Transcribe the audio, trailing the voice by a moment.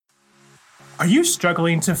Are you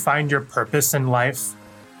struggling to find your purpose in life?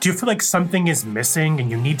 Do you feel like something is missing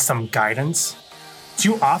and you need some guidance? Do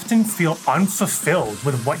you often feel unfulfilled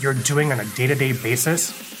with what you're doing on a day-to-day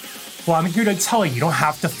basis? Well, I'm here to tell you don't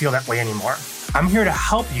have to feel that way anymore. I'm here to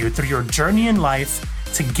help you through your journey in life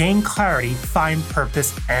to gain clarity, find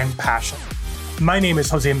purpose, and passion. My name is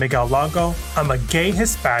Jose Miguel Longo. I'm a gay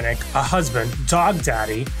Hispanic, a husband, dog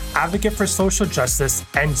daddy, advocate for social justice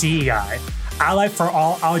and DEI, ally for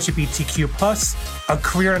all LGBTQ+, a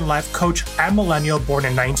career and life coach and millennial born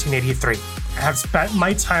in 1983. I have spent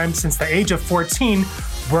my time since the age of 14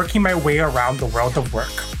 working my way around the world of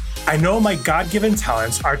work. I know my God-given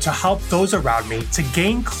talents are to help those around me to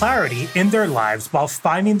gain clarity in their lives while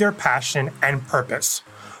finding their passion and purpose.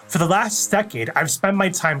 For the last decade, I've spent my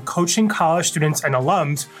time coaching college students and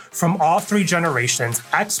alums from all three generations,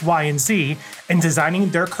 X, Y, and Z, in designing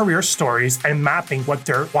their career stories and mapping what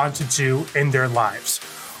they want to do in their lives.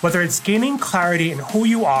 Whether it's gaining clarity in who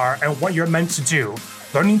you are and what you're meant to do,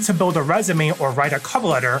 learning to build a resume or write a cover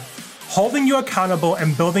letter, holding you accountable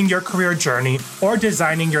and building your career journey, or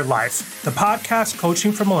designing your life, the podcast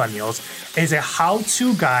Coaching for Millennials is a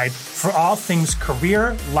how-to guide for all things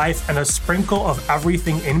career, life, and a sprinkle of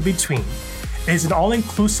everything in between. It is an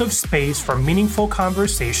all-inclusive space for meaningful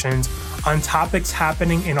conversations on topics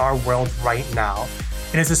happening in our world right now.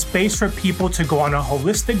 It is a space for people to go on a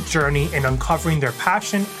holistic journey in uncovering their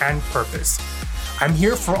passion and purpose. I'm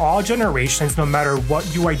here for all generations, no matter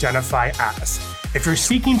what you identify as. If you're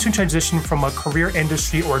seeking to transition from a career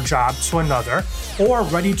industry or job to another, or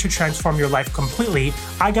ready to transform your life completely,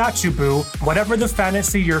 I got you, boo. Whatever the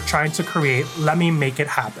fantasy you're trying to create, let me make it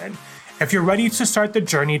happen. If you're ready to start the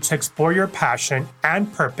journey to explore your passion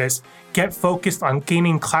and purpose, get focused on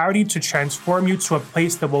gaining clarity to transform you to a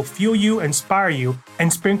place that will fuel you, inspire you,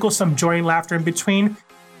 and sprinkle some joy and laughter in between,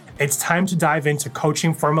 it's time to dive into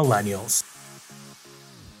Coaching for Millennials.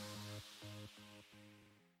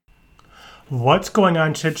 What's going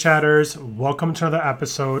on, Chit Chatters? Welcome to another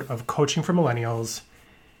episode of Coaching for Millennials.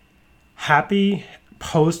 Happy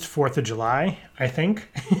post 4th of July, I think.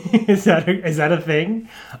 Is that a thing?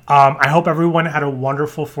 I hope everyone had a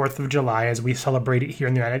wonderful 4th of July as we celebrate it here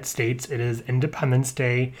in the United States. It is Independence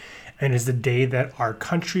Day, and it is the day that our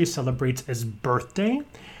country celebrates its birthday.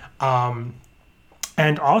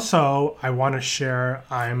 And also, I want to share,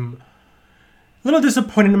 I'm a little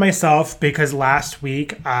disappointed in myself because last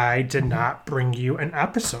week I did not bring you an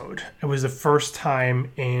episode. It was the first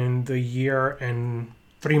time in the year and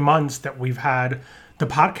 3 months that we've had the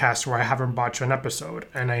podcast where I haven't brought you an episode.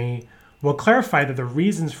 And I will clarify that the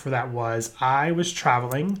reasons for that was I was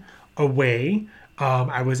traveling away.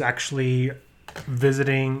 I was actually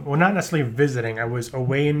visiting, well, not necessarily visiting. I was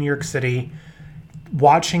away in New York City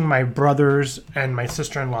watching my brother's and my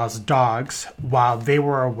sister-in-law's dogs while they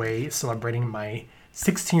were away celebrating my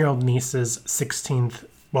 16-year-old niece's 16th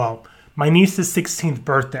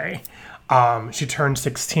birthday. She turned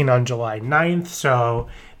 16 on July 9th, so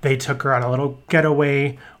they took her on a little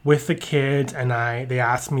getaway with the kids, and they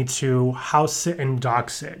asked me to house sit and dog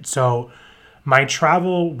sit. So my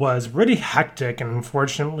travel was really hectic, and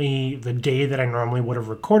unfortunately, the day that I normally would have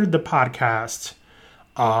recorded the podcast,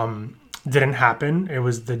 didn't happen. It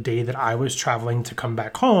was the day that I was traveling to come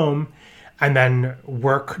back home, and then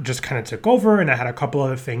work just kind of took over, and I had a couple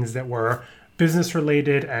other things that were business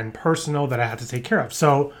related and personal that I had to take care of.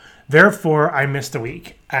 So therefore, I missed a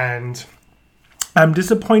week, and I'm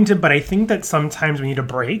disappointed, but I think that sometimes we need a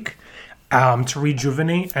break to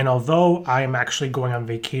rejuvenate. And although I am actually going on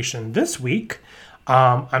vacation this week,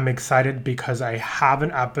 I'm excited because I have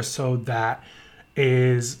an episode that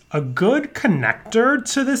is a good connector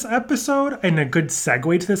to this episode and a good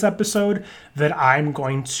segue to this episode that I'm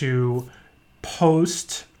going to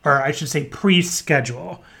post, or I should say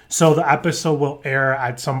pre-schedule. So the episode will air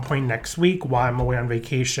at some point next week while I'm away on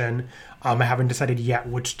vacation. I haven't decided yet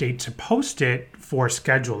which date to post it for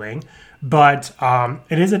scheduling, but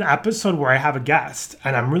it is an episode where I have a guest,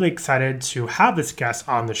 and I'm really excited to have this guest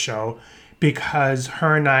on the show because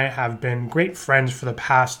her and I have been great friends for the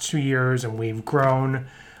past 2 years, and we've grown.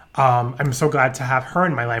 I'm so glad to have her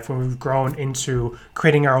in my life when we've grown into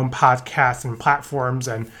creating our own podcasts and platforms,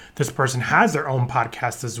 and this person has their own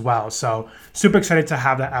podcast as well. So super excited to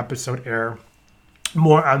have that episode air.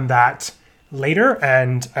 More on that later,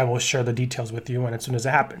 and I will share the details with you as soon as it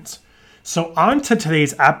happens. So on to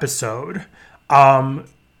today's episode.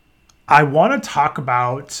 I want to talk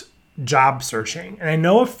about job searching. And I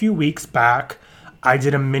know a few weeks back, I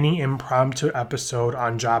did a mini impromptu episode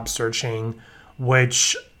on job searching,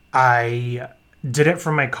 which I did it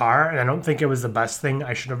from my car. And I don't think it was the best thing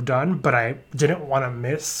I should have done, but I didn't want to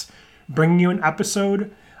miss bringing you an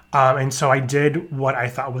episode. And so I did what I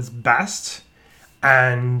thought was best.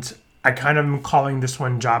 And I kind of am calling this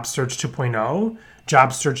one Job Search 2.0,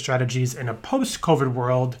 Job Search Strategies in a post-COVID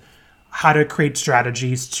world, how to create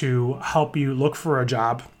strategies to help you look for a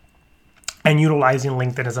job and utilizing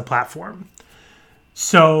LinkedIn as a platform.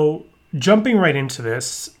 So jumping right into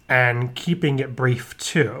this and keeping it brief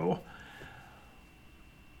too,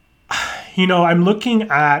 I'm looking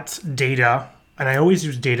at data, and I always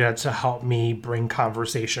use data to help me bring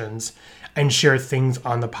conversations and share things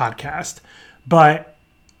on the podcast. But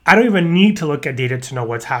I don't even need to look at data to know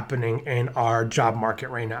what's happening in our job market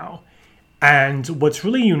right now. And what's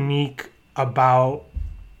really unique about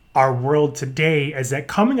our world today is that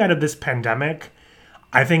coming out of this pandemic,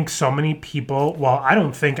 I think so many people, I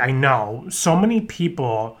know, so many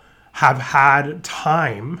people have had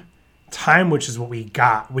time, which is what we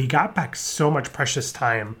got. We got back so much precious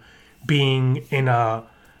time being in a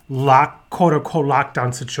quote unquote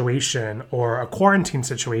lockdown situation or a quarantine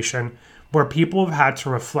situation where people have had to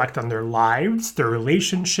reflect on their lives, their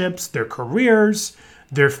relationships, their careers,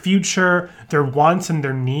 their future, their wants and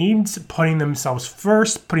their needs, putting themselves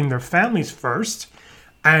first, putting their families first.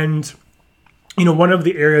 And, one of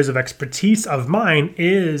the areas of expertise of mine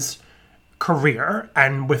is career.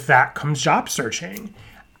 And with that comes job searching.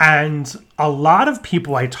 And a lot of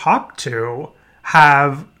people I talk to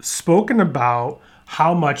have spoken about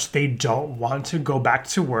how much they don't want to go back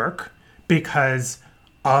to work because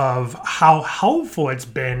of how helpful it's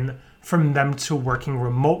been from them to working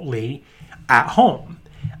remotely at home.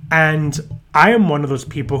 And I am one of those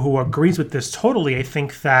people who agrees with this totally. I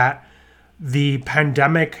think that the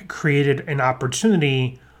pandemic created an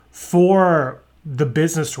opportunity for the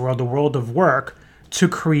business world, the world of work, to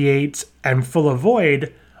create and fill a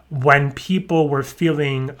void when people were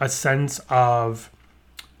feeling a sense of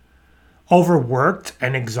overworked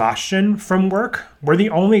and exhaustion from work. We're the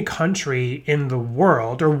only country in the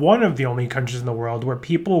world, or one of the only countries in the world, where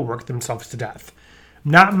people work themselves to death.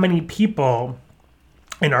 Not many people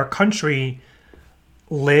in our country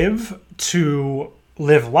live to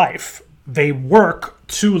live life. They work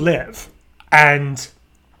to live. And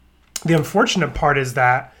the unfortunate part is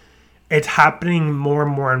that it's happening more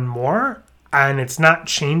and more and more, and it's not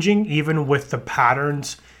changing even with the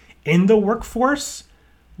patterns in the workforce.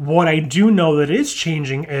 What I do know that is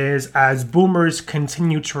changing is as boomers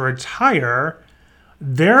continue to retire,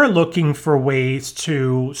 they're looking for ways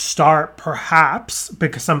to start, perhaps,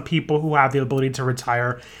 because some people who have the ability to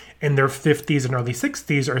retire in their 50s and early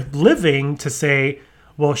 60s are living to say,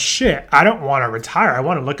 well, shit, I don't want to retire. I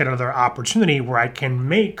want to look at another opportunity where I can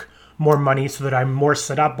make more money so that I'm more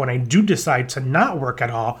set up when I do decide to not work at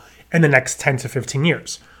all in the next 10 to 15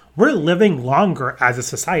 years. We're living longer as a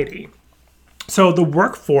society. So the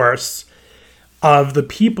workforce of the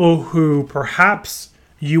people who perhaps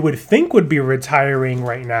you would think would be retiring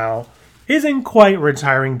right now isn't quite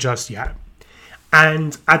retiring just yet.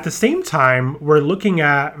 And at the same time, we're looking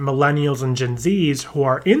at millennials and Gen Zs who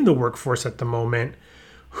are in the workforce at the moment,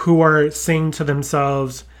 who are saying to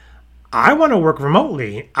themselves, I want to work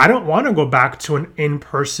remotely. I don't want to go back to an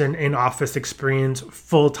in-person, in-office experience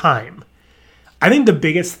full time. I think the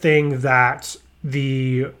biggest thing that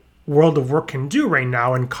the world of work can do right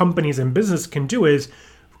now, and companies and business can do, is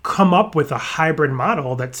come up with a hybrid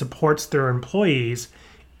model that supports their employees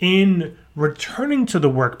in returning to the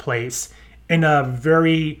workplace in a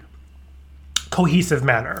very cohesive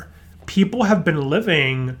manner. People have been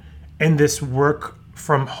living in this work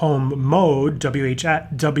from home mode,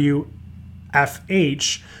 WFH,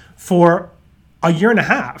 for a year and a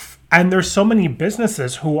half. And there's so many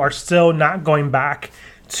businesses who are still not going back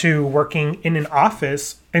to working in an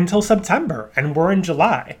office until September, and we're in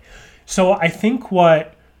July. So I think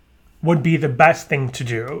what would be the best thing to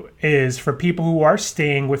do is for people who are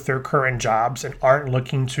staying with their current jobs and aren't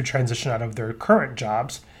looking to transition out of their current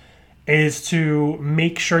jobs is to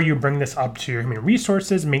make sure you bring this up to your human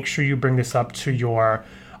resources, make sure you bring this up to your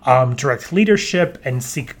direct leadership, and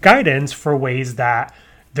seek guidance for ways that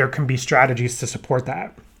there can be strategies to support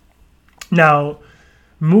that. Now,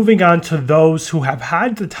 moving on to those who have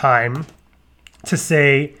had the time to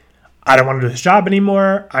say, I don't want to do this job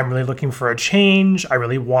anymore. I'm really looking for a change. I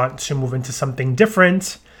really want to move into something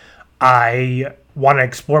different. I want to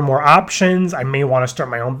explore more options. I may want to start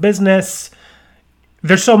my own business.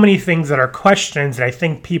 There's so many things that are questions that I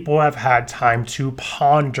think people have had time to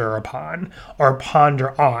ponder upon or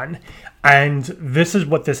ponder on. And this is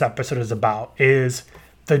what this episode is about, is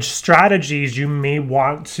the strategies you may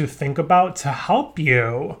want to think about to help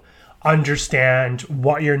you understand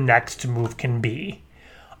what your next move can be.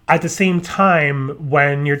 At the same time,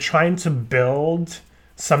 when you're trying to build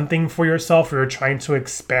something for yourself or you're trying to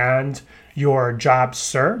expand your job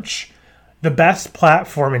search, the best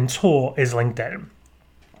platform and tool is LinkedIn.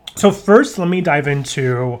 So first, let me dive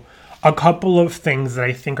into a couple of things that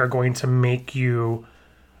I think are going to make you,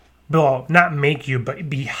 well, not make you, but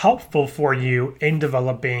be helpful for you in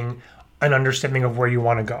developing an understanding of where you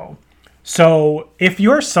want to go. So if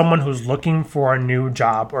you're someone who's looking for a new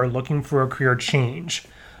job or looking for a career change,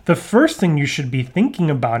 the first thing you should be thinking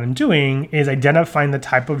about and doing is identifying the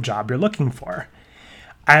type of job you're looking for.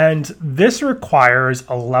 And this requires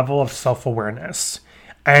a level of self-awareness.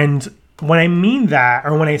 And when I mean that,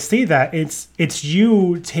 or when I say that, it's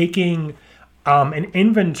you taking an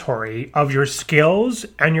inventory of your skills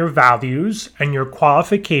and your values and your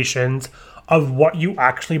qualifications of what you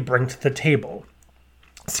actually bring to the table.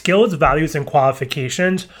 Skills, values, and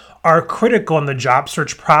qualifications are critical in the job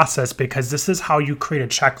search process because this is how you create a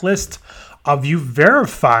checklist of you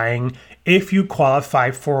verifying if you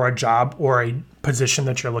qualify for a job or a position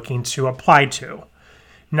that you're looking to apply to.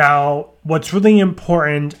 Now, what's really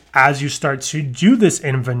important as you start to do this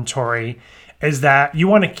inventory is that you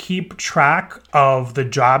want to keep track of the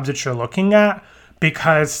jobs that you're looking at,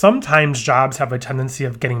 because sometimes jobs have a tendency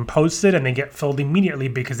of getting posted and they get filled immediately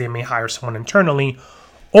because they may hire someone internally,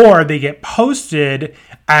 or they get posted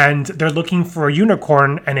and they're looking for a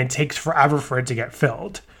unicorn and it takes forever for it to get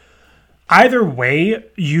filled. Either way,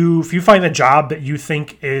 if you find a job that you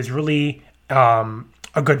think is really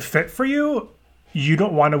a good fit for you, you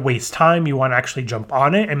don't want to waste time. You want to actually jump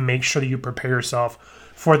on it and make sure that you prepare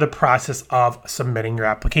yourself for the process of submitting your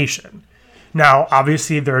application. Now,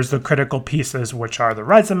 obviously, there's the critical pieces, which are the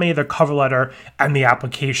resume, the cover letter, and the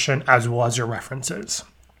application, as well as your references.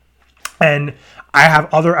 And I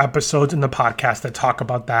have other episodes in the podcast that talk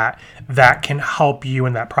about that can help you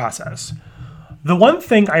in that process. The one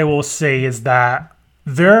thing I will say is that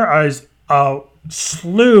there is a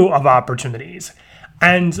slew of opportunities.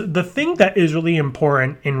 And the thing that is really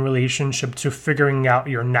important in relationship to figuring out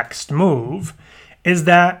your next move is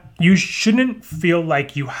that you shouldn't feel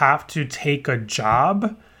like you have to take a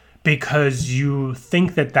job because you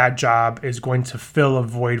think that job is going to fill a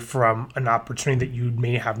void from an opportunity that you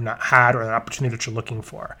may have not had or an opportunity that you're looking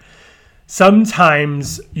for.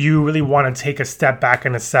 Sometimes you really want to take a step back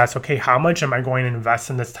and assess, okay, how much am I going to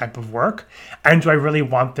invest in this type of work? And do I really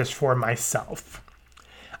want this for myself?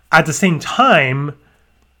 At the same time,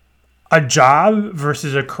 a job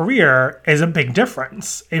versus a career is a big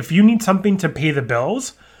difference. If you need something to pay the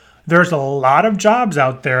bills, there's a lot of jobs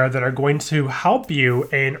out there that are going to help you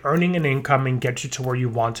in earning an income and get you to where you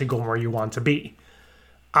want to go and where you want to be.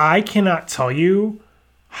 I cannot tell you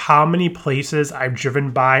how many places I've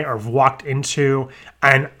driven by or walked into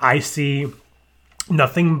and I see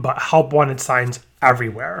nothing but help wanted signs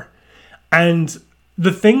everywhere. And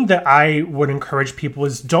the thing that I would encourage people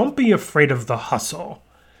is don't be afraid of the hustle.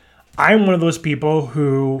 I'm one of those people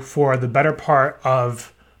who, for the better part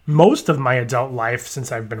of most of my adult life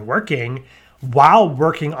since I've been working, while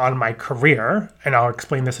working on my career, and I'll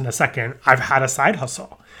explain this in a second, I've had a side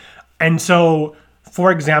hustle. And so,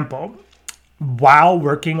 for example, while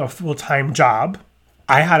working a full-time job,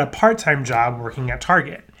 I had a part-time job working at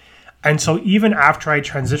Target. And so even after I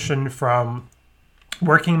transitioned from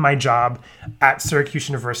working my job at Syracuse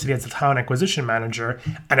University as a talent acquisition manager,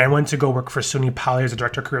 and I went to go work for SUNY Poly as a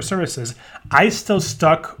director of career services, I still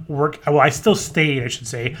stayed,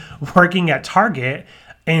 working at Target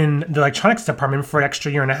in the electronics department for an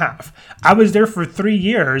extra year and a half. I was there for 3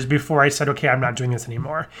 years before I said, okay, I'm not doing this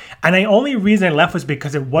anymore. And the only reason I left was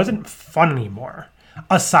because it wasn't fun anymore.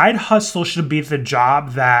 A side hustle should be the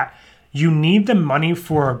job that you need the money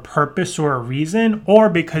for a purpose or a reason, or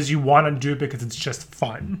because you want to do it because it's just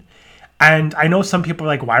fun. And I know some people are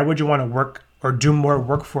like, why would you want to work or do more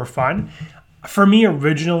work for fun? For me,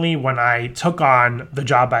 originally, when I took on the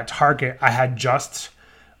job at Target, I had just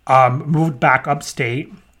moved back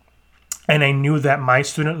upstate, and I knew that my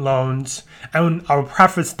student loans, and I'll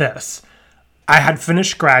preface this, I had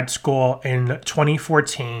finished grad school in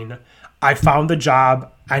 2014. I found the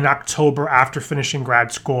job in October after finishing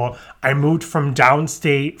grad school. I moved from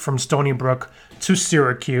downstate, from Stony Brook to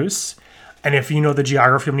Syracuse. And if you know the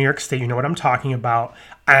geography of New York State, you know what I'm talking about.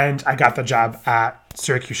 And I got the job at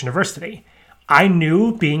Syracuse University. I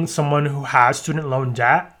knew, being someone who has student loan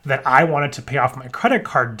debt, that I wanted to pay off my credit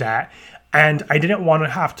card debt. And I didn't want to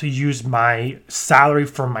have to use my salary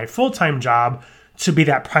from my full-time job to be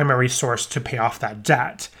that primary source to pay off that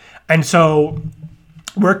debt. And so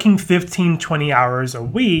working 15, 20 hours a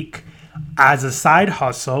week as a side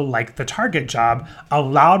hustle, like the Target job,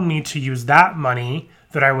 allowed me to use that money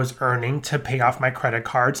that I was earning to pay off my credit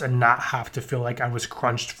cards and not have to feel like I was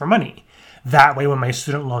crunched for money. That way, when my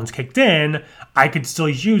student loans kicked in, I could still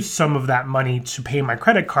use some of that money to pay my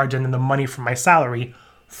credit cards and then the money from my salary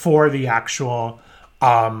for the actual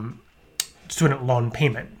student loan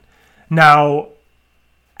payment. Now,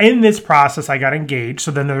 in this process, I got engaged, so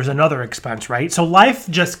then there's another expense, right? So life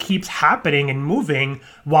just keeps happening and moving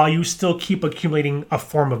while you still keep accumulating a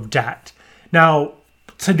form of debt. Now,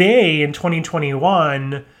 today in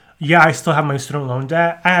 2021, yeah, I still have my student loan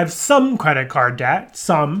debt. I have some credit card debt,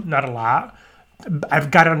 some, not a lot. I've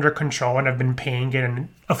got it under control and I've been paying it and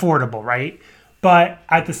affordable, right? But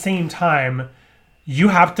at the same time, you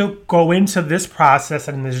have to go into this process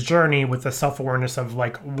and this journey with the self-awareness of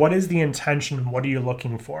like, what is the intention? What are you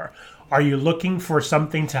looking for? Are you looking for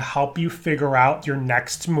something to help you figure out your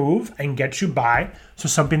next move and get you by? So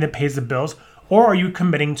something that pays the bills, or are you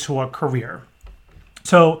committing to a career?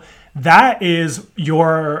 So that is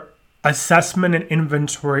your assessment and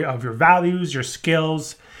inventory of your values, your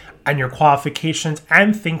skills, and your qualifications,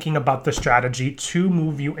 and thinking about the strategy to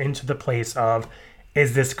move you into the place of,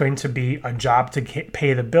 is this going to be a job to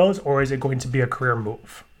pay the bills, or is it going to be a career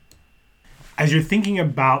move? As you're thinking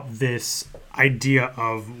about this idea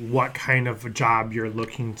of what kind of a job you're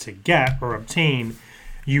looking to get or obtain,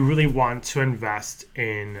 you really want to invest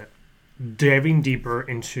in diving deeper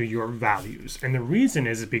into your values. And the reason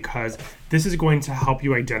is because this is going to help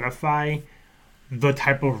you identify the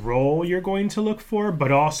type of role you're going to look for,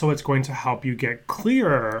 but also it's going to help you get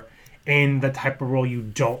clearer in the type of role you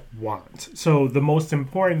don't want. So the most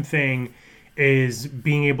important thing is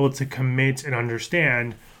being able to commit and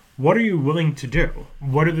understand, what are you willing to do?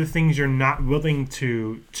 What are the things you're not willing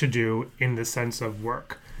to do in the sense of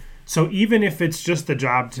work? So even if it's just a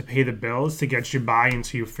job to pay the bills, to get you by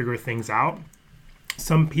until you figure things out,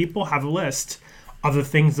 some people have a list of the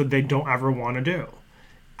things that they don't ever want to do.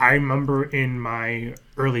 I remember in my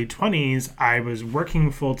early 20s, I was working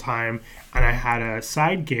full time and I had a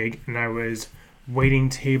side gig and I was waiting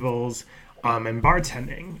tables and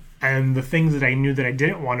bartending. And the things that I knew that I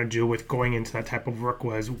didn't want to do with going into that type of work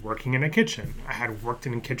was working in a kitchen. I had worked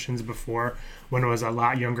in kitchens before when I was a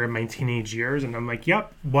lot younger in my teenage years. And I'm like,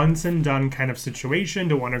 yep, once and done kind of situation.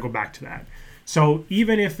 Don't want to go back to that. So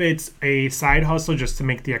even if it's a side hustle just to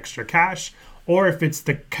make the extra cash, or if it's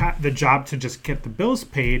the job to just get the bills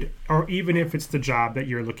paid, or even if it's the job that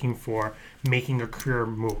you're looking for, making a career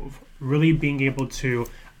move, really being able to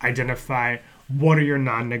identify what are your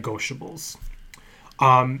non-negotiables.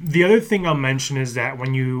 The other thing I'll mention is that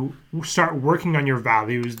when you start working on your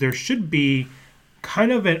values, there should be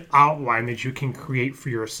kind of an outline that you can create for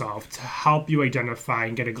yourself to help you identify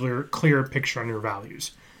and get a clearer picture on your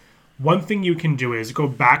values. One thing you can do is go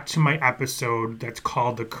back to my episode that's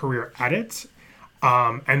called the Career Edit.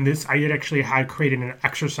 And this, I actually had created an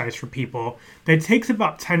exercise for people that takes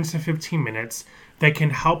about 10 to 15 minutes that can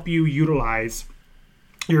help you utilize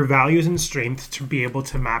your values and strengths to be able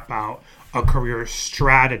to map out a career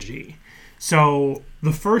strategy. So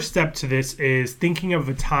the first step to this is thinking of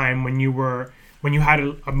a time when you had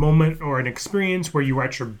a moment or an experience where you were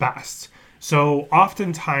at your best. So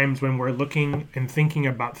oftentimes when we're looking and thinking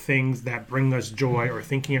about things that bring us joy or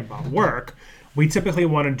thinking about work, we typically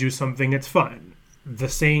want to do something that's fun. The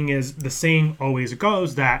saying always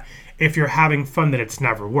goes that if you're having fun, that it's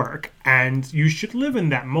never work. And you should live in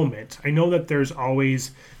that moment. I know that there's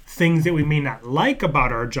always things that we may not like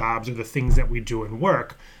about our jobs or the things that we do in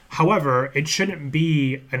work. However, it shouldn't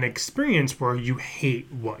be an experience where you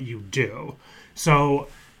hate what you do. So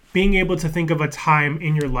being able to think of a time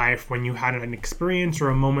in your life when you had an experience or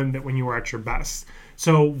a moment that when you were at your best.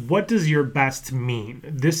 So what does your best mean?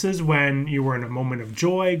 This is when you were in a moment of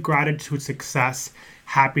joy, gratitude, success,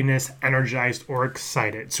 happiness, energized, or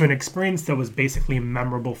excited. So an experience that was basically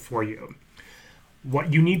memorable for you.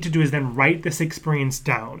 What you need to do is then write this experience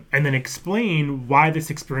down and then explain why this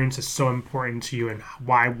experience is so important to you and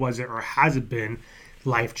why was it or has it been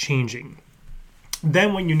life-changing.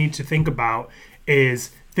 Then what you need to think about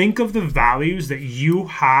is think of the values that you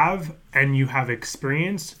have and you have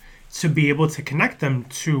experienced to be able to connect them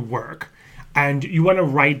to work. And you want to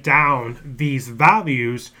write down these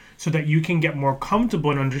values so that you can get more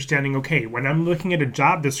comfortable in understanding, okay, when I'm looking at a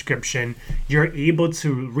job description, you're able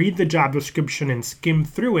to read the job description and skim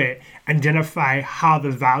through it, identify how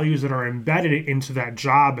the values that are embedded into that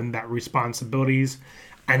job and that responsibilities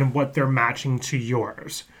and what they're matching to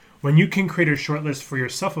yours. When you can create a short list for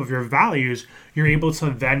yourself of your values, you're able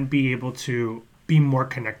to then be able to be more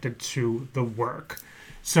connected to the work.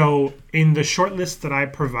 So in the short list that I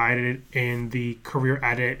provided in the Career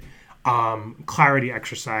Edit clarity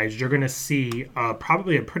exercise, you're going to see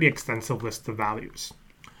probably a pretty extensive list of values.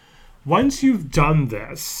 Once you've done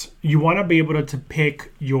this, you want to be able to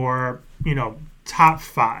pick your top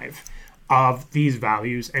 5 of these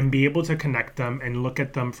values and be able to connect them and look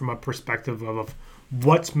at them from a perspective of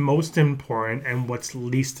what's most important and what's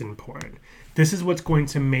least important. This is what's going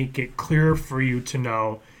to make it clear for you to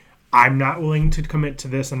know, I'm not willing to commit to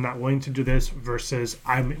this, I'm not willing to do this, versus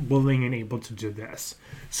I'm willing and able to do this.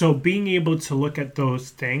 So being able to look at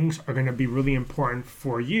those things are going to be really important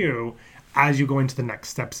for you as you go into the next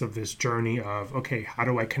steps of this journey of, okay, how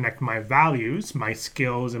do I connect my values, my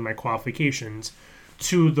skills, and my qualifications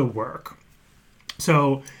to the work?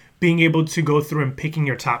 So being able to go through and picking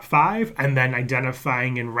your top 5 and then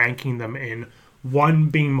identifying and ranking them in 1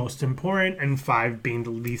 being most important and 5 being the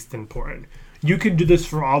least important. You could do this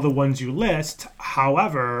for all the ones you list.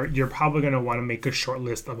 However, you're probably going to want to make a short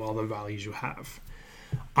list of all the values you have.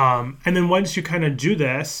 And then once you kind of do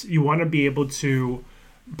this, you want to be able to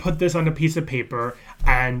put this on a piece of paper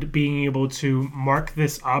and being able to mark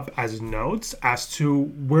this up as notes as to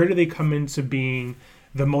where do they come into being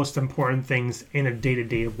the most important things in a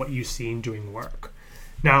day-to-day of what you see in doing work.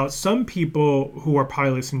 Now, some people who are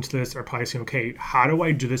probably listening to this are probably saying, okay, how do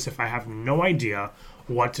I do this if I have no idea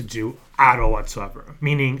what to do at all whatsoever?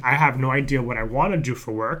 Meaning I have no idea what I want to do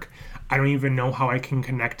for work. I don't even know how I can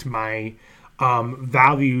connect my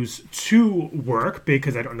values to work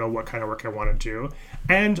because I don't know what kind of work I want to do.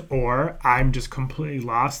 And or I'm just completely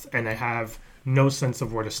lost and I have no sense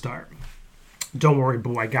of where to start. Don't worry,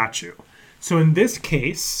 boo, I got you. So in this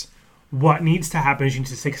case, what needs to happen is you need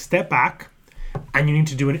to take a step back and you need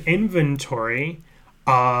to do an inventory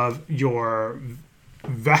of your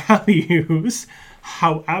values.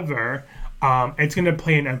 However, it's going to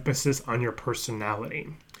play an emphasis on your personality.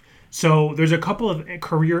 So there's a couple of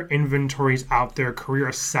career inventories out there, career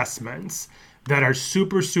assessments that are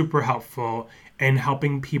super, super helpful in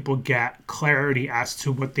helping people get clarity as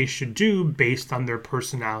to what they should do based on their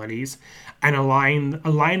personalities and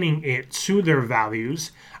aligning it to their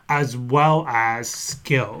values as well as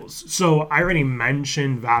skills. So I already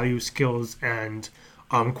mentioned value, skills, and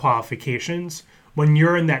qualifications. When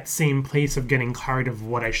you're in that same place of getting clarity of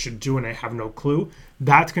what I should do and I have no clue,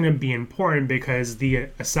 that's going to be important because the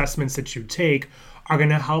assessments that you take are going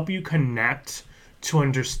to help you connect to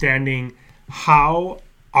understanding how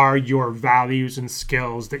are your values and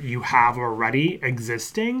skills that you have already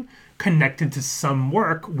existing connected to some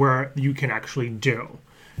work where you can actually do.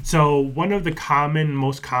 So one of the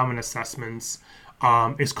most common assessments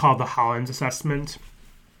is called the Hollins assessment.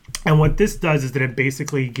 And what this does is that it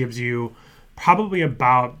basically gives you probably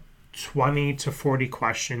about 20 to 40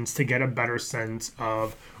 questions to get a better sense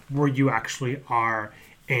of where you actually are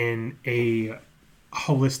in a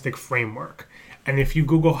holistic framework. And if you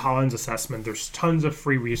Google Hollins assessment, there's tons of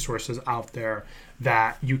free resources out there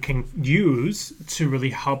that you can use to really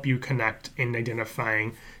help you connect in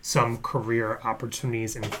identifying some career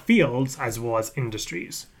opportunities in fields as well as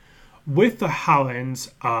industries. With the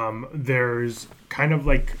Hollins, there's kind of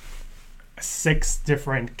like 6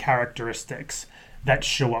 different characteristics that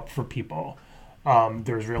show up for people.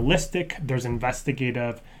 There's realistic, there's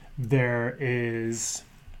investigative, there is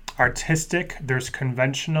artistic, there's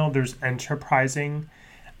conventional, there's enterprising,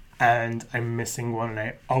 and I'm missing one and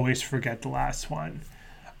I always forget the last one.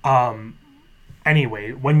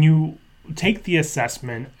 Anyway, when you take the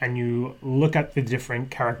assessment and you look at the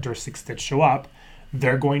different characteristics that show up,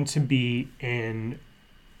 they're going to be in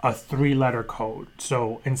a 3-letter code.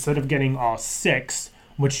 So instead of getting all 6,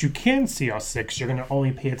 which you can see all 6, you're going to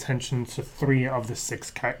only pay attention to 3 of the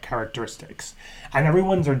 6 characteristics. And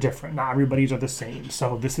everyone's are different. Not everybody's are the same.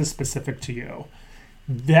 So this is specific to you.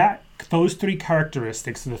 Those 3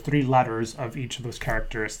 characteristics, the 3 letters of each of those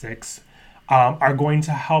characteristics, are going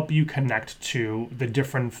to help you connect to the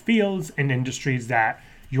different fields and industries that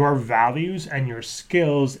your values and your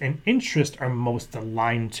skills and interests are most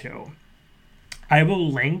aligned to. I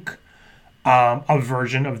will link a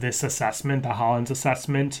version of this assessment, the Hollins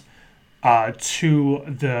assessment, to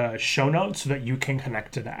the show notes so that you can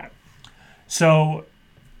connect to that. So,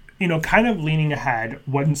 kind of leaning ahead,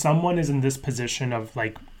 when someone is in this position of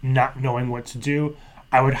like not knowing what to do,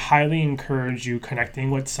 I would highly encourage you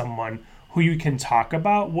connecting with someone who you can talk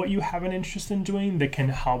about what you have an interest in doing that can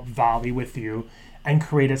help volley with you and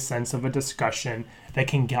create a sense of a discussion that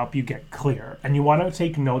can help you get clear. And you want to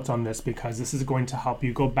take notes on this because this is going to help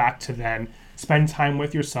you go back to then spend time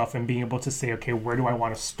with yourself and being able to say, okay, where do I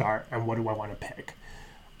want to start and what do I want to pick?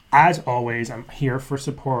 As always, I'm here for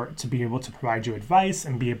support to be able to provide you advice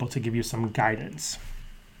and be able to give you some guidance.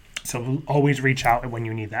 So always reach out when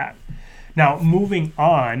you need that. Now, moving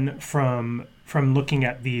on from looking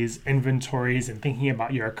at these inventories and thinking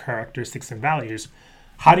about your characteristics and values,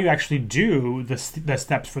 how do you actually do the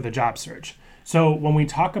steps for the job search? So when we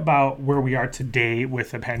talk about where we are today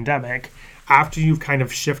with the pandemic, after you've kind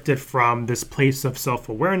of shifted from this place of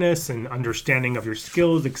self-awareness and understanding of your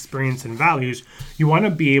skills, experience, and values, you want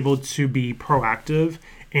to be able to be proactive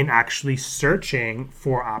in actually searching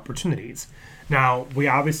for opportunities. Now, we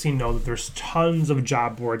obviously know that there's tons of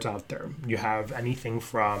job boards out there. You have anything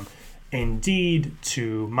from Indeed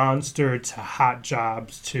to Monster to Hot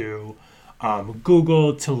Jobs to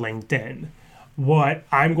Google to LinkedIn. What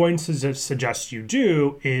I'm going to suggest you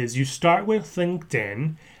do is you start with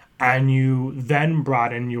LinkedIn and you then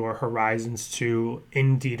broaden your horizons to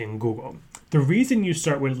Indeed and Google. The reason you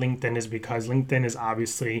start with LinkedIn is because LinkedIn is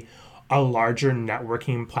obviously a larger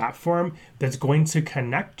networking platform that's going to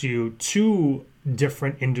connect you to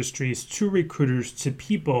different industries, to recruiters, to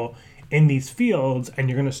people in these fields, and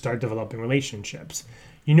you're going to start developing relationships.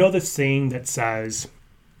 You know the saying that says,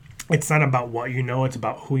 it's not about what you know, it's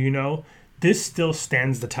about who you know. This still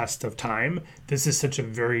stands the test of time. This is such a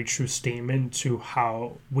very true statement to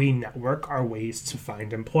how we network our ways to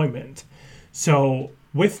find employment. So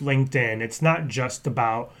with LinkedIn, it's not just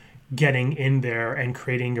about getting in there and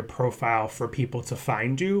creating a profile for people to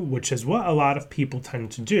find you, which is what a lot of people tend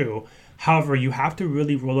to do. However, you have to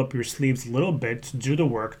really roll up your sleeves a little bit to do the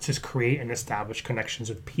work to create and establish connections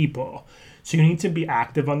with people. So you need to be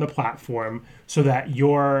active on the platform so that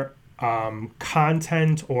your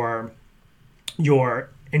content or your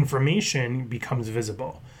information becomes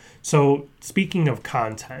visible. So speaking of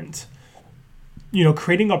content,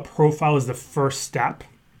 creating a profile is the first step.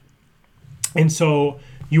 And so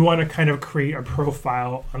you want to kind of create a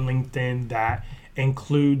profile on LinkedIn that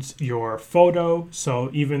includes your photo. So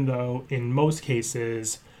even though in most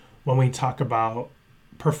cases, when we talk about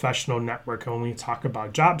professional network and when we talk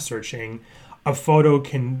about job searching, a photo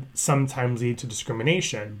can sometimes lead to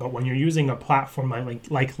discrimination. But when you're using a platform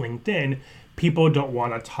like LinkedIn, people don't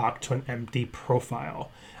want to talk to an empty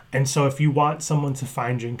profile. And so if you want someone to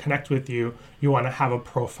find you and connect with you, you want to have a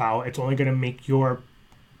profile. It's only going to make you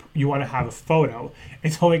want to have a photo.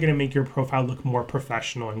 It's only going to make your profile look more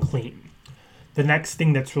professional and clean. The next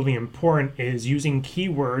thing that's really important is using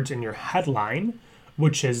keywords in your headline,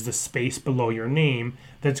 which is the space below your name,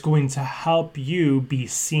 that's going to help you be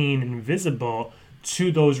seen and visible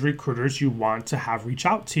to those recruiters you want to have reach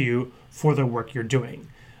out to you for the work you're doing.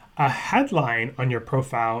 A headline on your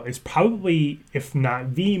profile is probably, if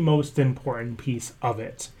not the most important piece of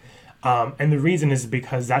it. And the reason is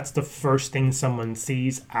because that's the first thing someone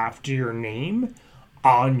sees after your name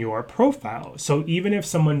on your profile. So even if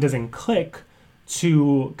someone doesn't click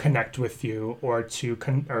to connect with you or to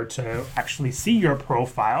actually see your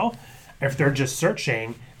profile, if they're just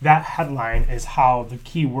searching, that headline is how the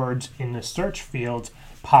keywords in the search field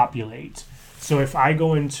populate. So if I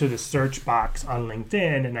go into the search box on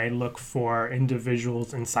LinkedIn and I look for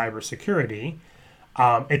individuals in cybersecurity,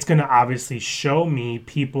 it's going to obviously show me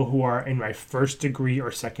people who are in my first degree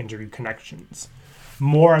or second degree connections.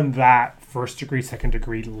 More on that first degree, second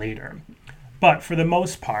degree later. But for the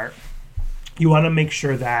most part, you want to make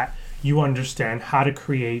sure that you understand how to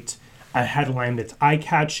create a headline that's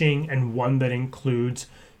eye-catching and one that includes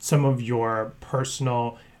some of your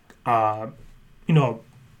personal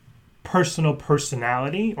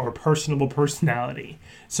personality or personable personality.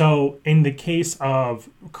 So in the case of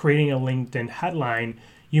creating a LinkedIn headline,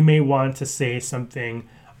 you may want to say something,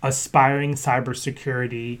 aspiring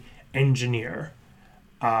cybersecurity engineer,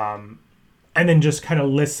 and then just kind of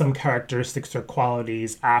list some characteristics or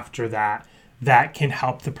qualities after that can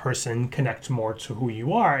help the person connect more to who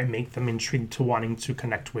you are and make them intrigued to wanting to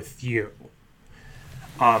connect with you.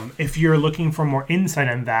 If you're looking for more insight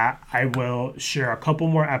on that, I will share a couple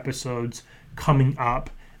more episodes coming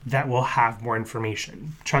up that will have more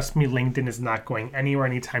information. Trust me, LinkedIn is not going anywhere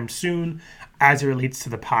anytime soon as it relates to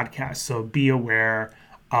the podcast. So be aware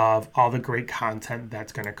of all the great content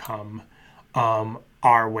that's going to come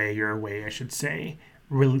your way, I should say,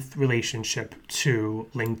 relationship to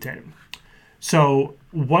LinkedIn. So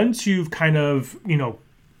once you've kind of,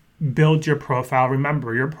 build your profile,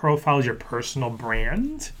 remember your profile is your personal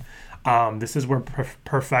brand. This is where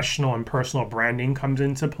professional and personal branding comes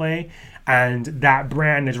into play. And that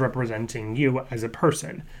brand is representing you as a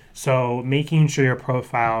person. So making sure your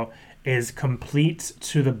profile is complete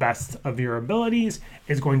to the best of your abilities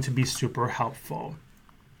is going to be super helpful.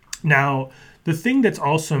 Now, the thing that's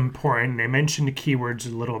also important, and I mentioned the keywords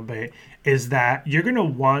a little bit, is that you're going to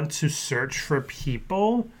want to search for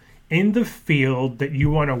people in the field that you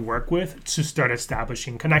want to work with to start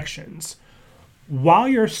establishing connections. While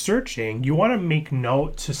you're searching, you want to make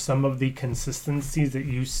note to some of the consistencies that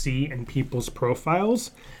you see in people's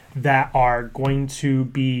profiles that are going to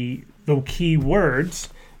be the keywords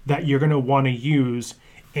that you're going to want to use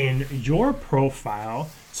in your profile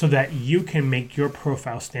so that you can make your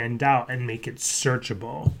profile stand out and make it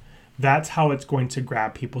searchable. That's how it's going to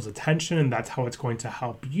grab people's attention, and that's how it's going to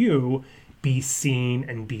help you be seen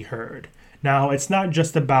and be heard. Now, it's not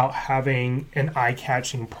just about having an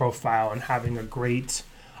eye-catching profile and having a great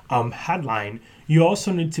headline. You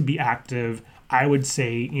also need to be active, I would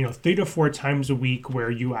say, 3 to 4 times a week, where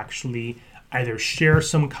you actually either share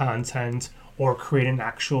some content or create an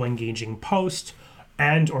actual engaging post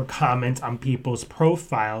and or comment on people's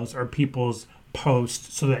profiles or people's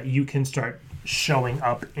posts so that you can start showing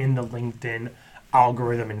up in the LinkedIn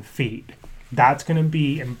algorithm and feed. That's going to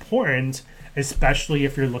be important, especially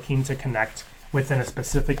if you're looking to connect within a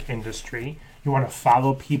specific industry. You want to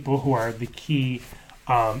follow people who are the key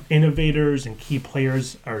innovators and key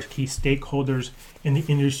players or key stakeholders in the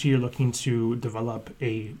industry you're looking to develop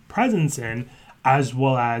a presence in, as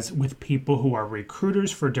well as with people who are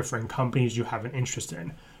recruiters for different companies you have an interest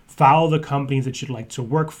in. Follow the companies that you'd like to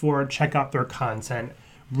work for, check out their content,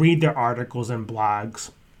 read their articles and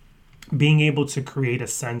blogs, being able to create a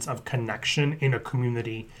sense of connection in a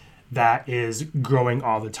community that is growing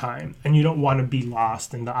all the time. And you don't want to be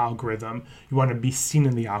lost in the algorithm. You want to be seen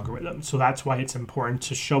in the algorithm. So that's why it's important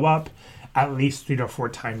to show up at least 3 to 4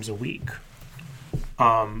 times a week.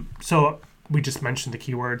 So we just mentioned the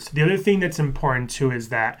keywords. The other thing that's important too is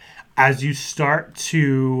that as you start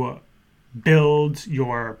to build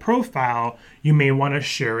your profile, you may want to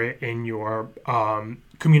share it in your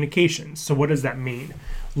communications. So what does that mean?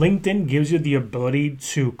 LinkedIn gives you the ability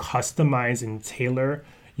to customize and tailor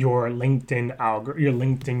your LinkedIn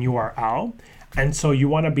URL. And so you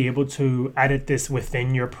want to be able to edit this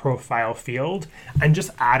within your profile field and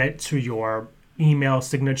just add it to your email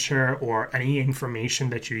signature or any information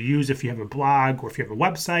that you use. If you have a blog or if you have a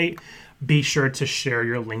website, be sure to share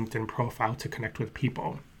your LinkedIn profile to connect with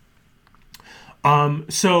people.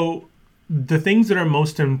 So the things that are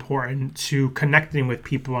most important to connecting with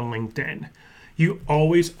people on LinkedIn, you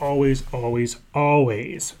always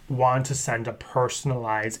want to send a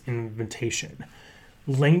personalized invitation.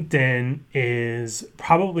 LinkedIn is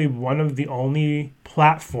probably one of the only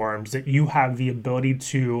platforms that you have the ability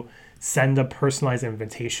to send a personalized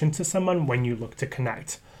invitation to someone when you look to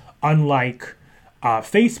connect. Unlike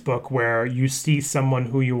Facebook, where you see someone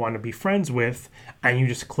who you want to be friends with and you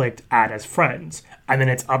just clicked add as friends, and then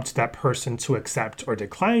it's up to that person to accept or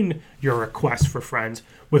decline your request for friends.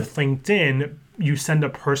 With LinkedIn, you send a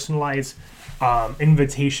personalized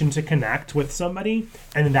invitation to connect with somebody,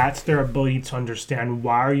 and that's their ability to understand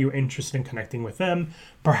why are you interested in connecting with them.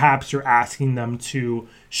 Perhaps you're asking them to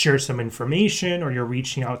share some information, or you're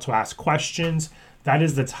reaching out to ask questions. That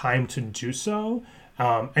is the time to do so,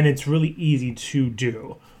 and it's really easy to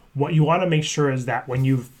do. What you want to make sure is that when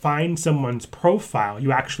you find someone's profile,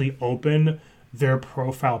 you actually open their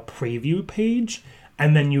profile preview page,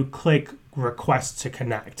 and then you click request to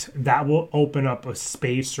connect. That will open up a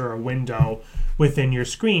space or a window within your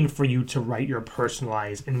screen for you to write your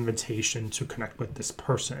personalized invitation to connect with this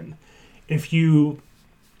person. If you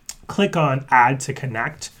click on add to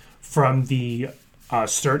connect from the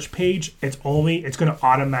search page, it's going to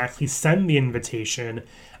automatically send the invitation.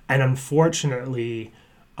 And unfortunately,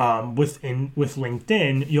 with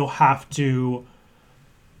LinkedIn, you'll have to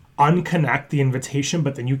unconnect the invitation,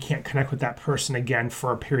 but then you can't connect with that person again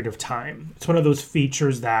for a period of time. It's one of those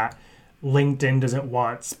features that LinkedIn doesn't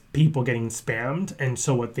want people getting spammed. And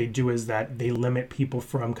so what they do is that they limit people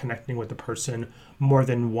from connecting with the person more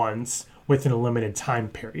than once within a limited time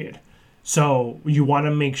period. So you want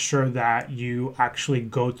to make sure that you actually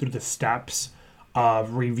go through the steps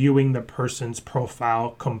of reviewing the person's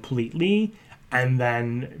profile completely and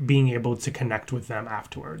then being able to connect with them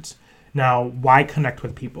afterwards. Now, why connect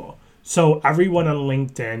with people? So everyone on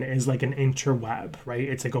LinkedIn is like an interweb, right?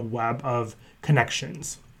 It's like a web of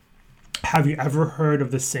connections. Have you ever heard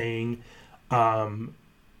of the saying,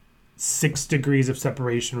 6 degrees of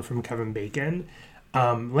separation from Kevin Bacon?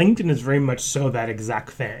 LinkedIn is very much so that exact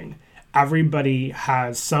thing. Everybody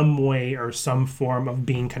has some way or some form of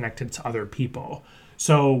being connected to other people.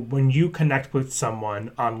 So when you connect with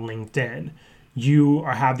someone on LinkedIn, you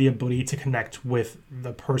have the ability to connect with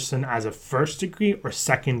the person as a first degree or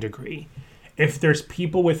second degree. If there's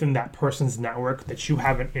people within that person's network that you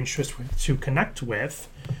have an interest to connect with,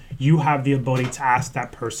 you have the ability to ask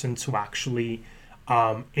that person to actually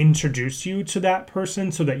introduce you to that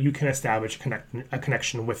person so that you can establish a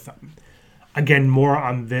connection with them. Again, more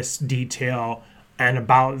on this detail and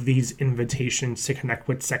about these invitations to connect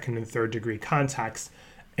with second and third degree contacts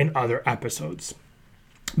in other episodes.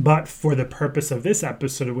 But for the purpose of this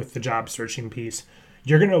episode with the job searching piece,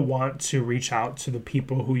 you're going to want to reach out to the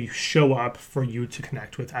people who show up for you to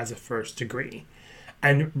connect with as a first degree.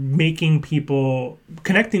 And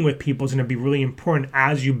connecting with people is going to be really important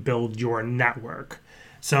as you build your network.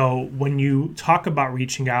 So when you talk about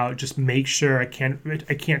reaching out, just make sure, I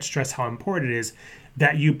can't stress how important it is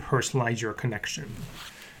that you personalize your connection.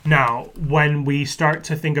 Now, when we start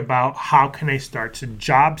to think about how can I start to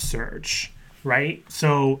job search, right?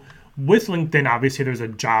 So with LinkedIn, obviously there's a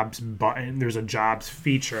jobs button, there's a jobs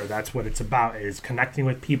feature. That's what it's about, is connecting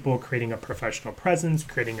with people, creating a professional presence,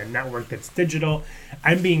 creating a network that's digital,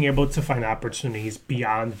 and being able to find opportunities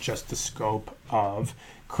beyond just the scope of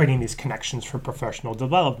creating these connections for professional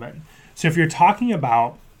development. So if you're talking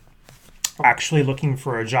about actually looking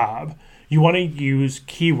for a job, you want to use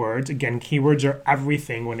keywords. Again, keywords are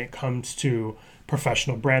everything when it comes to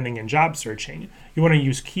professional branding and job searching. You want to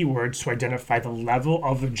use keywords to identify the level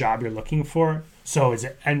of the job you're looking for. So is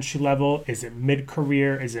it entry level? Is it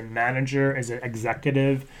mid-career? Is it manager? Is it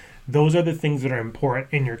executive? Those are the things that are important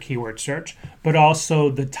in your keyword search, but also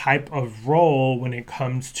the type of role when it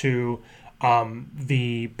comes to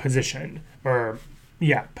the position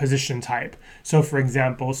position type. So for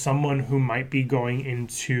example, someone who might be going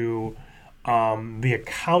into the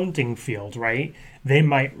accounting field, right? They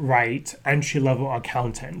might write entry-level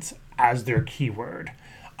accountant as their keyword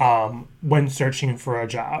when searching for a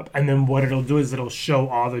job. And then what it'll do is it'll show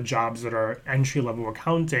all the jobs that are entry-level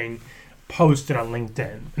accounting posted on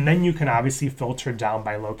LinkedIn. And then you can obviously filter down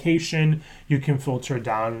by location. You can filter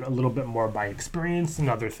down a little bit more by experience and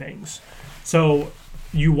other things. So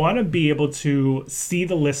you want to be able to see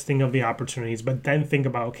the listing of the opportunities, but then think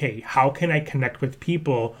about, okay, how can I connect with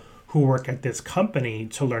people who work at this company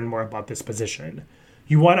to learn more about this position?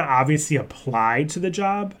 You want to obviously apply to the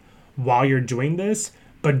job while you're doing this,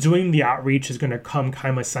 but doing the outreach is going to come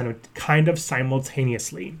kind of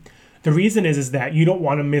simultaneously. The reason is that you don't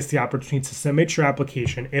want to miss the opportunity to submit your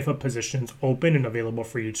application if a position is open and available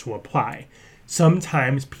for you to apply.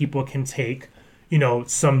 Sometimes people can take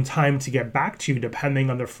some time to get back to you depending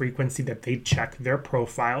on the frequency that they check their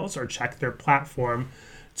profiles or check their platform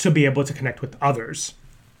to be able to connect with others.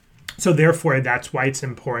 So therefore, that's why it's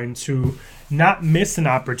important to not miss an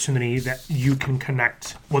opportunity that you can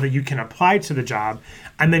that you can apply to the job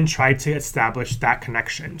and then try to establish that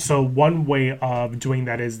connection. So one way of doing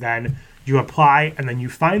that is then you apply and then you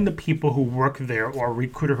find the people who work there or a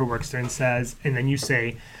recruiter who works there and then you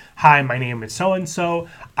say, "Hi, my name is so-and-so.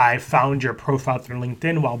 I found your profile through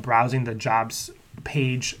LinkedIn while browsing the jobs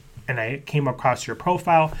page and I came across your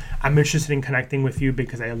profile. I'm interested in connecting with you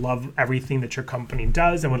because I love everything that your company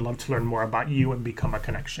does and would love to learn more about you and become a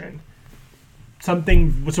connection."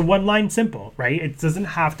 It's a one line simple, right? It doesn't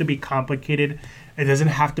have to be complicated. It doesn't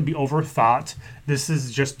have to be overthought. This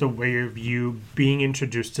is just a way of you being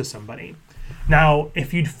introduced to somebody. Now,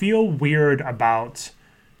 if you'd feel weird about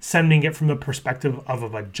sending it from the perspective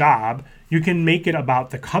of a job, you can make it about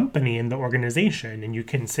the company and the organization, and you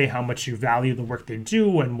can say how much you value the work they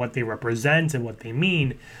do and what they represent and what they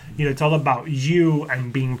mean. It's all about you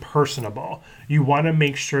and being personable. You want to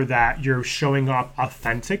make sure that you're showing up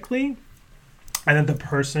authentically and that the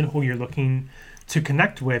person who you're looking to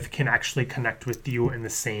connect with can actually connect with you in the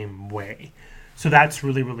same way. So that's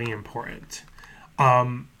really, really important.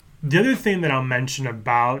 The other thing that I'll mention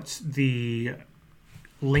about the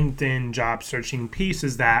LinkedIn job searching piece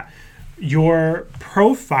is that your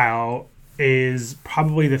profile is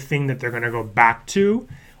probably the thing that they're going to go back to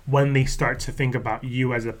when they start to think about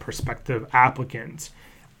you as a prospective applicant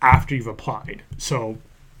after you've applied. So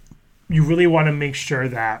you really want to make sure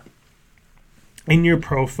that in your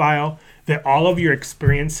profile that all of your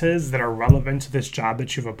experiences that are relevant to this job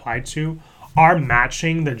that you've applied to are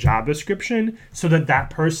matching the job description so that that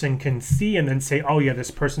person can see and then say, "Oh yeah,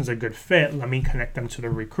 this person's a good fit. Let me connect them to the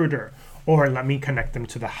recruiter," or "Let me connect them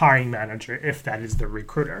to the hiring manager," if that is the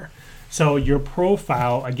recruiter. So your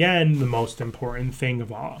profile, again, the most important thing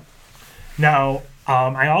of all. Now,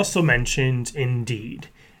 I also mentioned Indeed.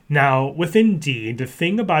 Now, with Indeed, the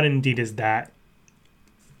thing about Indeed is that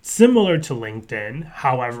similar to LinkedIn,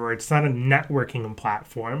 however, it's not a networking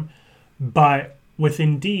platform, but with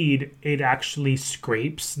Indeed, it actually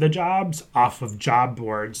scrapes the jobs off of job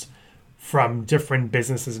boards from different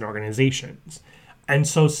businesses and organizations. And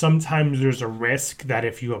so sometimes there's a risk that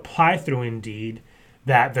if you apply through Indeed,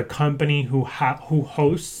 that the company who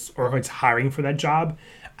hosts or who's hiring for that job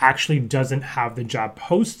actually doesn't have the job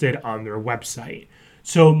posted on their website.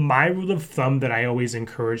 So my rule of thumb that I always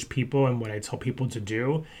encourage people and what I tell people to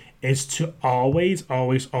do is to always,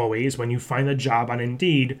 when you find a job on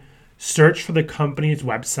Indeed, search for the company's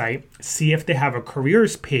website, see if they have a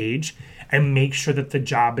careers page, and make sure that the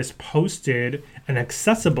job is posted and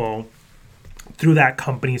accessible through that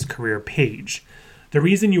company's career page. The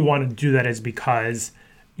reason you want to do that is because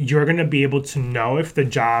you're going to be able to know if the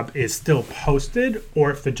job is still posted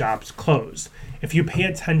or if the job's closed. If you pay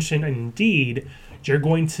attention on Indeed, you're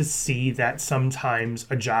going to see that sometimes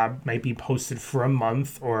a job might be posted for a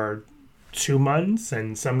month or 2 months, and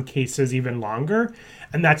in some cases even longer.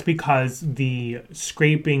 And that's because the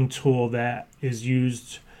scraping tool that is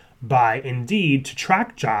used by Indeed to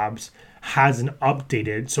track jobs hasn't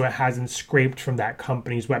updated, so it hasn't scraped from that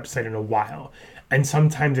company's website in a while. And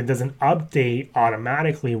sometimes it doesn't update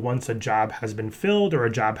automatically once a job has been filled or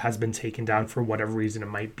a job has been taken down for whatever reason it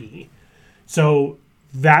might be. So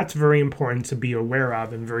that's very important to be aware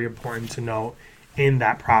of and very important to know in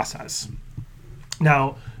that process.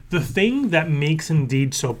 Now, the thing that makes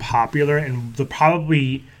Indeed so popular and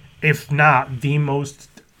probably, if not the most,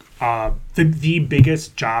 the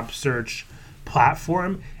biggest job search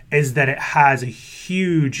platform is that it has a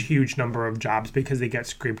huge number of jobs because they get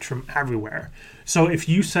scraped from everywhere. So if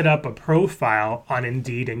you set up a profile on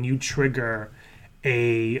Indeed and you trigger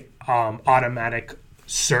a automatic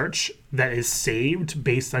search that is saved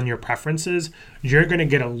based on your preferences, you're going to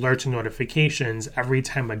get alert notifications every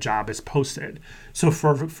time a job is posted. So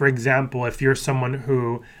for example, if you're someone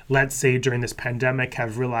who, let's say during this pandemic,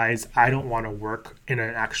 have realized I don't want to work in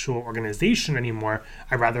an actual organization anymore,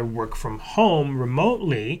 I'd rather work from home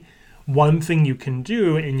remotely, one thing you can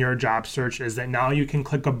do in your job search is that now you can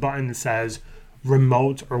click a button that says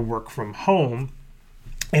remote or work from home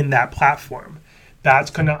in that platform.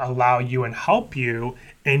 That's going to allow you and help you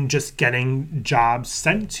in just getting jobs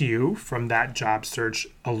sent to you from that job search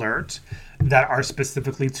alert that are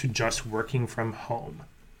specifically to just working from home.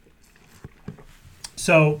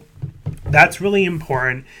 So that's really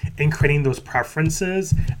important in creating those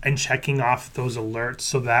preferences and checking off those alerts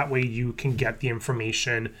so that way you can get the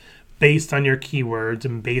information based on your keywords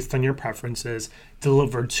and based on your preferences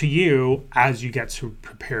delivered to you as you get to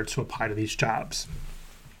prepare to apply to these jobs.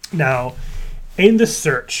 Now, in the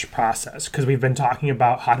search process, because we've been talking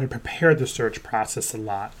about how to prepare the search process a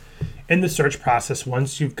lot, in the search process,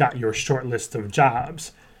 once you've got your short list of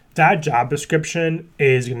jobs, that job description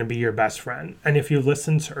is going to be your best friend. And if you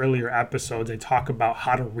listen to earlier episodes, I talk about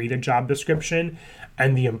how to read a job description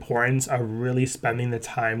and the importance of really spending the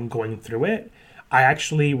time going through it. I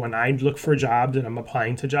actually, when I look for jobs and I'm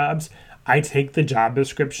applying to jobs, I take the job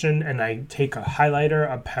description and I take a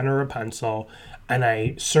highlighter, a pen or a pencil, and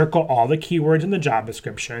I circle all the keywords in the job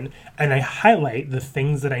description, and I highlight the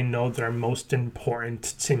things that I know that are most important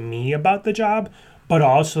to me about the job, but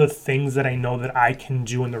also the things that I know that I can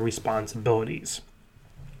do in the responsibilities.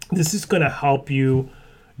 This is going to help you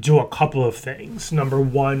do a couple of things. Number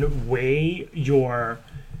one, weigh your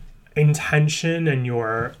intention and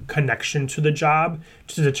your connection to the job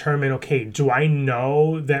to determine, okay, do I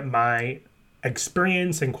know that my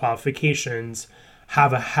experience and qualifications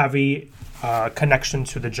have a heavy connection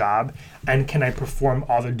to the job, and can I perform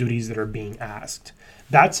all the duties that are being asked?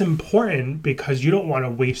 That's important because you don't want to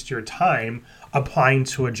waste your time applying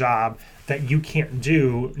to a job that you can't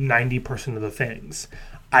do 90% of the things.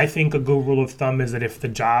 I think a good rule of thumb is that if the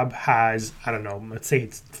job has, I don't know, let's say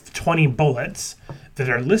it's 20 bullets that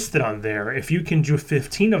are listed on there, if you can do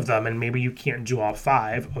 15 of them and maybe you can't do all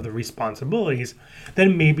 5 of the responsibilities,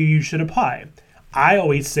 then maybe you should apply. I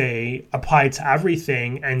always say apply to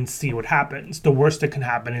everything and see what happens. The worst that can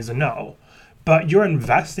happen is a no. But you're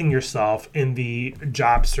investing yourself in the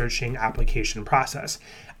job searching application process.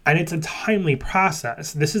 And it's a timely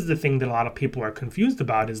process. This is the thing that a lot of people are confused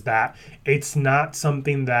about, is that it's not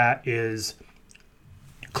something that is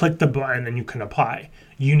click the button and you can apply.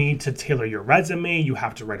 You need to tailor your resume, you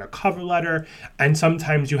have to write a cover letter, and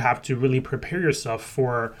sometimes you have to really prepare yourself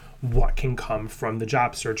for what can come from the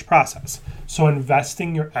job search process. So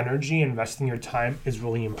investing your energy, investing your time is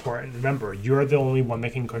really important. Remember, you're the only one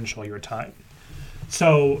that can control your time.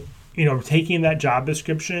 So, taking that job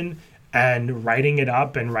description and writing it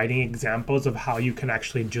up and writing examples of how you can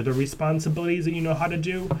actually do the responsibilities that you know how to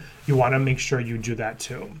do, you want to make sure you do that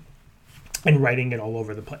too. And writing it all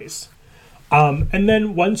over the place. And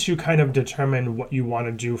then once you kind of determine what you want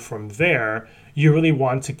to do from there, you really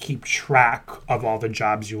want to keep track of all the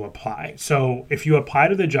jobs you apply. So if you apply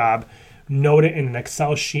to the job, note it in an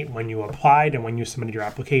Excel sheet when you applied and when you submitted your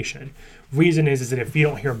application. Reason is that if you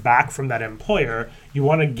don't hear back from that employer, you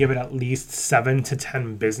want to give it at least 7 to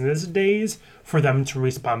 10 business days for them to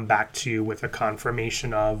respond back to you with a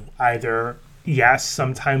confirmation of either yes,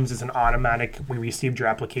 sometimes it's an automatic, we received your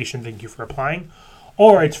application, thank you for applying,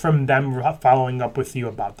 or it's from them following up with you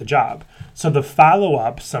about the job. So the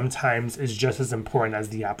follow-up sometimes is just as important as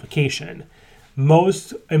the application.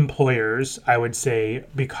 Most employers, I would say,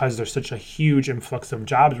 because there's such a huge influx of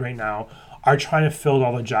jobs right now, are trying to fill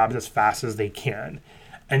all the jobs as fast as they can.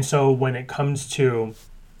 And so when it comes to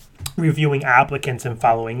reviewing applicants and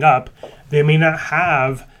following up, they may not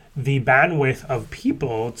have the bandwidth of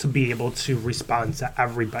people to be able to respond to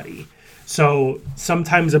everybody. So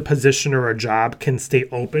sometimes a position or a job can stay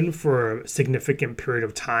open for a significant period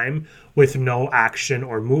of time with no action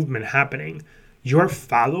or movement happening. Your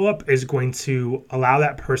follow-up is going to allow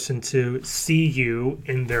that person to see you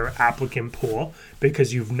in their applicant pool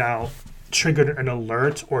because you've now triggered an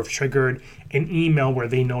alert or triggered an email where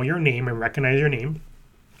they know your name and recognize your name.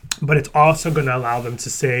 But it's also going to allow them to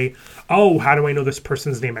say, oh, how do I know this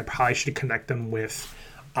person's name? I probably should connect them with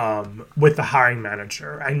the hiring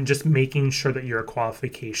manager, and just making sure that your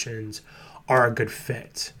qualifications are a good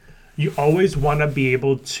fit. You always want to be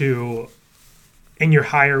able to, in your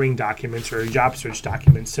hiring documents or your job search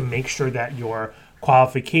documents, to make sure that your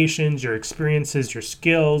qualifications, your experiences, your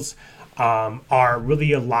skills are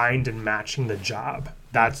really aligned and matching the job.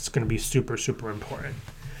 That's going to be super, super important.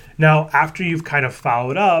 Now, after you've kind of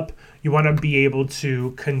followed up, you want to be able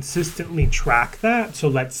to consistently track that. So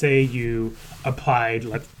let's say you applied,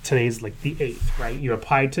 today's like the 8th, right? You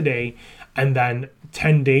applied today, and then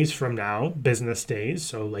 10 days from now, business days,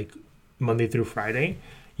 so like Monday through Friday,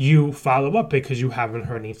 you follow up because you haven't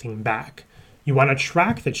heard anything back. You want to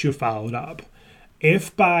track that you followed up.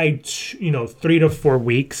 If by 3 to 4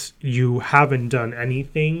 weeks you haven't done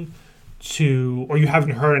anything or you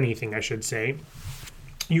haven't heard anything, I should say,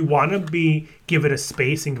 you want to give it a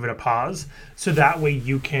space and give it a pause, so that way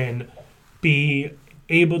you can be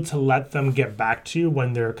able to let them get back to you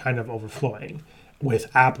when they're kind of overflowing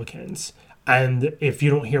with applicants. And if you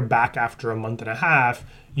don't hear back after a month and a half,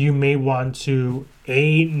 you may want to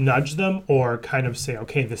nudge them or kind of say,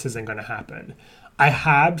 okay, this isn't going to happen. I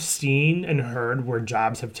have seen and heard where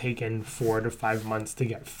jobs have taken 4 to 5 months to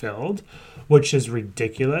get filled, which is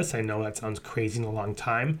ridiculous. I know that sounds crazy in a long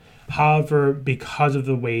time. However, because of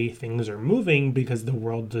the way things are moving, because the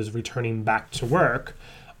world is returning back to work,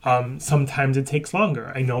 sometimes it takes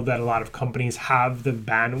longer. I know that a lot of companies have the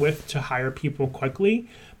bandwidth to hire people quickly,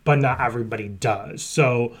 but not everybody does.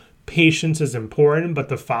 So patience is important, but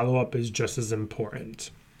the follow-up is just as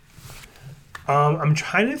important. I'm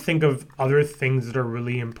trying to think of other things that are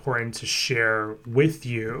really important to share with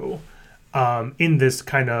you in this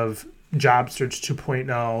kind of job search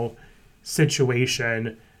 2.0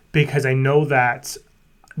 situation, because I know that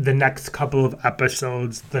the next couple of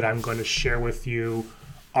episodes that I'm going to share with you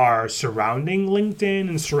are surrounding LinkedIn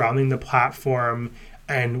and surrounding the platform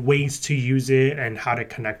and ways to use it and how to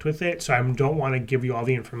connect with it. So I don't want to give you all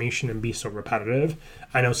the information and be so repetitive.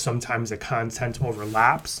 I know sometimes the content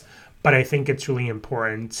overlaps, but I think it's really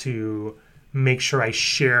important to make sure I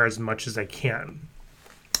share as much as I can.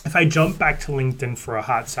 If I jump back to LinkedIn for a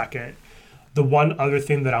hot second, the one other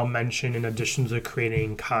thing that I'll mention in addition to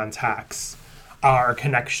creating contacts or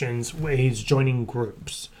connections is joining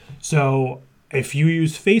groups. So if you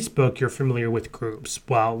use Facebook, you're familiar with groups.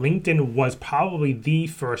 Well, LinkedIn was probably the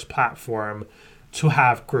first platform to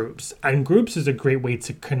have groups. And groups is a great way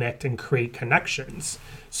to connect and create connections.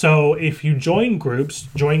 So if you join groups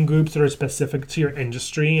that are specific to your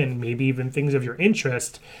industry and maybe even things of your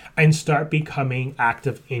interest, and start becoming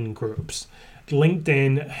active in groups.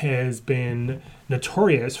 LinkedIn has been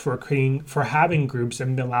notorious for having groups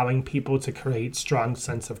and allowing people to create strong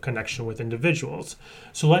sense of connection with individuals.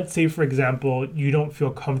 So let's say, for example, you don't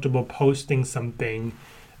feel comfortable posting something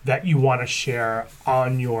that you want to share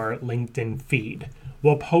on your LinkedIn feed.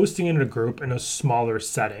 Well, posting in a group in a smaller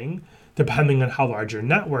setting, depending on how large your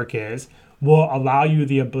network is, will allow you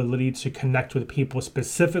the ability to connect with people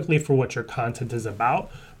specifically for what your content is about,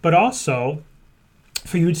 but also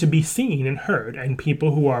for you to be seen and heard. And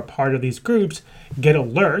people who are part of these groups get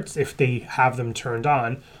alerts, if they have them turned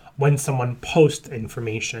on, when someone posts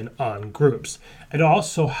information on groups. It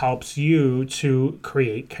also helps you to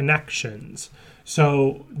create connections.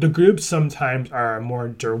 So the groups sometimes are a more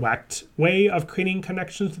direct way of creating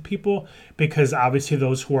connections with people, because obviously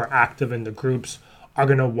those who are active in the groups are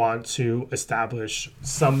going to want to establish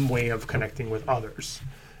some way of connecting with others.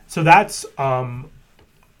 So that's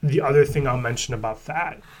the other thing I'll mention about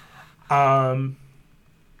that. I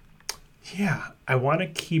want to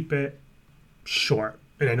keep it short.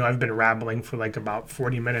 And I know I've been rambling for like about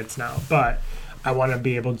 40 minutes now, but I want to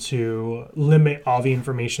be able to limit all the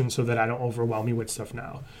information so that I don't overwhelm you with stuff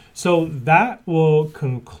now. So that will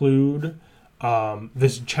conclude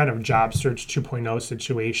this kind of job search 2.0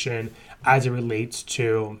 situation as it relates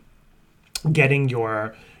to getting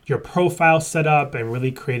your profile set up and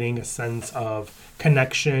really creating a sense of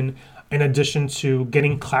connection, in addition to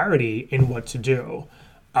getting clarity in what to do.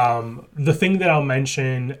 The thing that I'll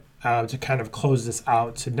mention to kind of close this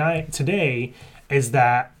out today is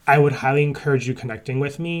that I would highly encourage you connecting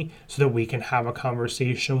with me so that we can have a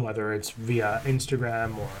conversation, whether it's via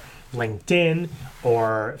Instagram or LinkedIn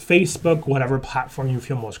or Facebook, whatever platform you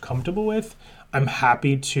feel most comfortable with. I'm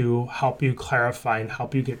happy to help you clarify and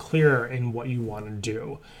help you get clearer in what you want to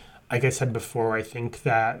do. Like I said before, I think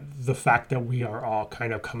that the fact that we are all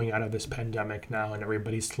kind of coming out of this pandemic now and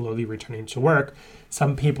everybody's slowly returning to work,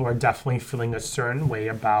 some people are definitely feeling a certain way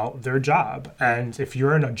about their job. And if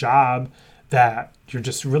you're in a job that you're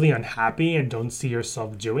just really unhappy and don't see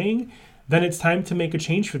yourself doing, then it's time to make a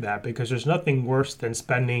change for that, because there's nothing worse than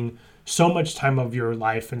spending so much time of your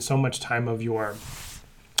life and so much time of your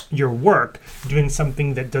work doing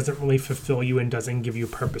something that doesn't really fulfill you and doesn't give you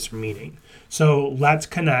purpose or meaning. So let's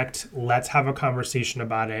connect. Let's have a conversation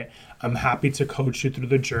about it. I'm happy to coach you through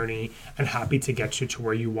the journey and happy to get you to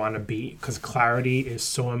where you want to be, because clarity is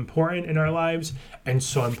so important in our lives and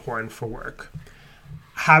so important for work.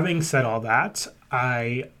 Having said all that,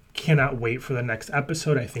 I cannot wait for the next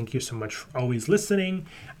episode. I thank you so much for always listening,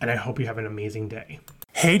 and I hope you have an amazing day.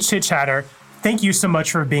 Hey, Chit Chatter. Thank you so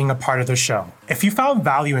much for being a part of the show. If you found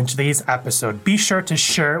value in today's episode, be sure to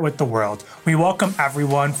share it with the world. We welcome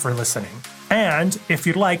everyone for listening. And if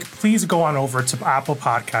you'd like, please go on over to Apple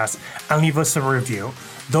Podcasts and leave us a review.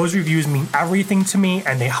 Those reviews mean everything to me,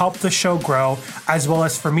 and they help the show grow, as well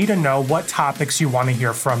as for me to know what topics you want to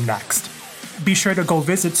hear from next. Be sure to go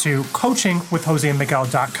visit to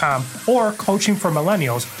coachingwithjosemiguel.com or Coaching for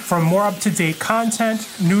Millennials for more up-to-date content,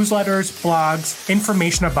 newsletters, blogs,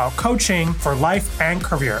 information about coaching for life and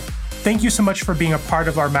career. Thank you so much for being a part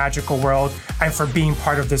of our magical world and for being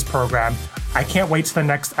part of this program. I can't wait to the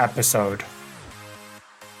next episode.